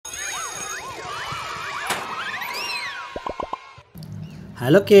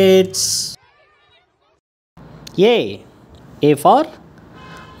Hello kids. A. A for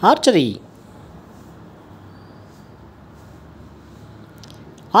archery.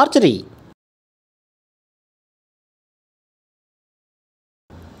 Archery.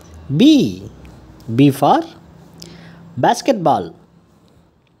 B. B for basketball.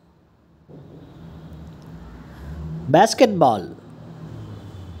 Basketball.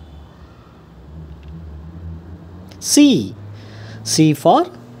 C. C for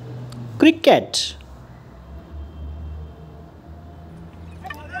cricket.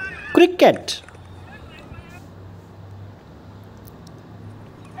 Cricket.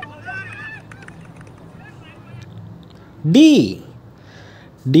 D.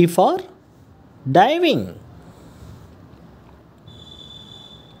 D for diving.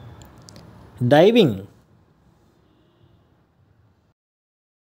 Diving.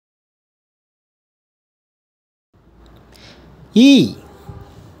 E.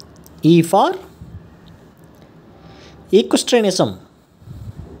 E for equestrianism.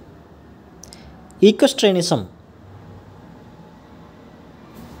 Equestrianism.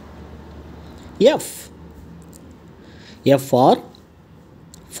 F. F for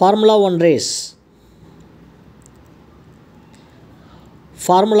Formula One race.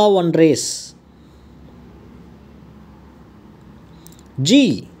 Formula One race.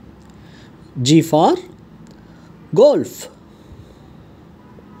 G. G for golf.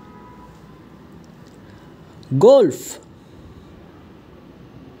 Golf.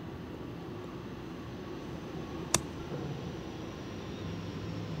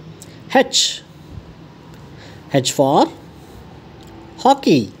 H. H for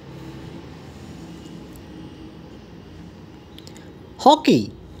hockey.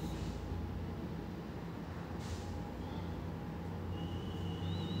 Hockey.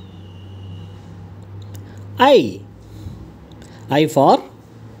 I. I for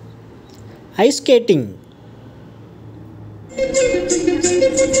ice skating.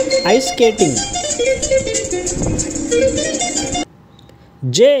 Ice skating.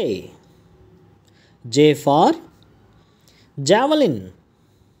 J. J for javelin.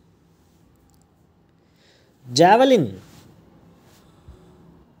 Javelin.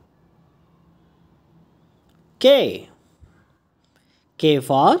 K. K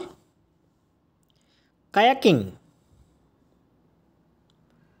for kayaking.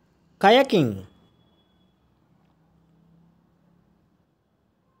 Kayaking.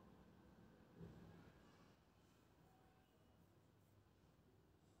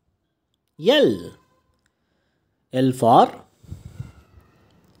 L. L for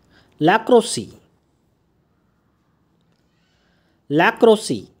lacrosse.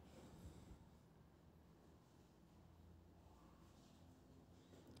 Lacrosse.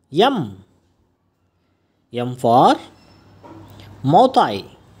 M. M for Muay Thai.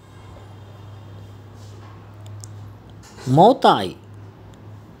 Muay Thai.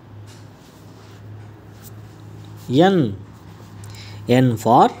 N. N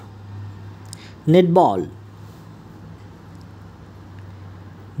for netball.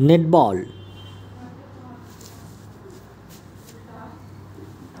 Netball.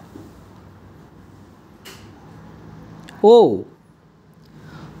 O.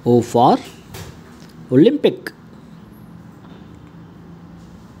 O for Olympic.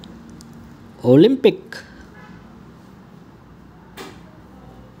 Olympic.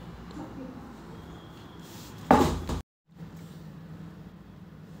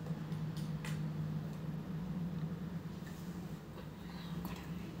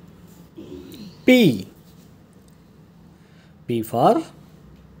 P. P for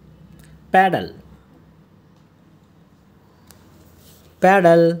paddle.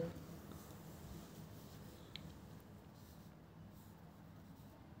 Paddle.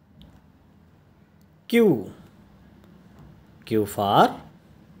 Q. Q for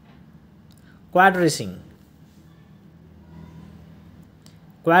quad racing.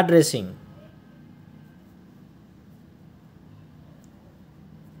 Quad racing.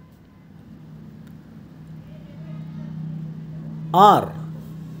 R.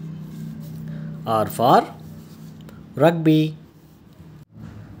 R for rugby.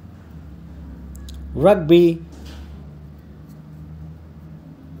 Rugby.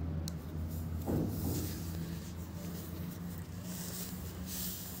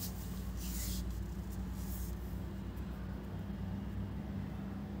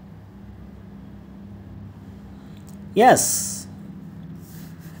 S.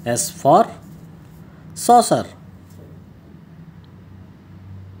 S for saucer.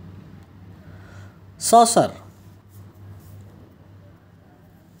 Saucer.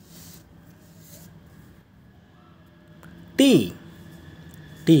 T.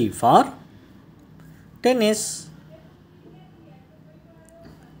 T for tennis.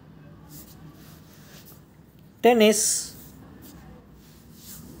 Tennis.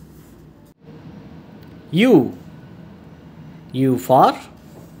 U. U for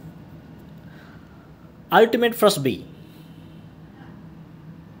ultimate frisbee.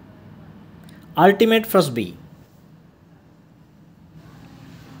 Ultimate frisbee.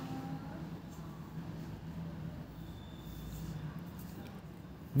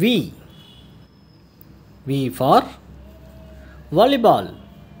 V. V for volleyball.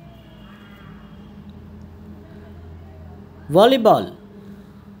 Volleyball.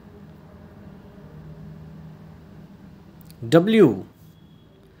 W.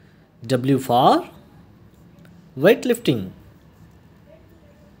 W for weightlifting.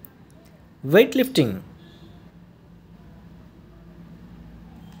 Weightlifting.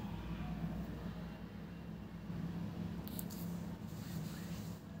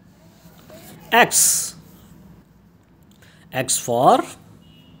 X. X for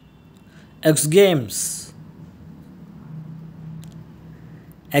X Games.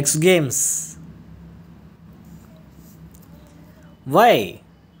 X Games. Y.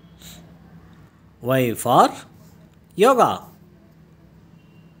 Y for yoga.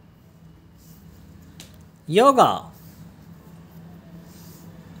 Yoga.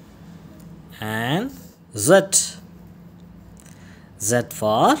 And Z. Z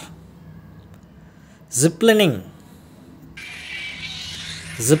for ziplining.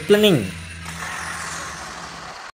 Ziplining.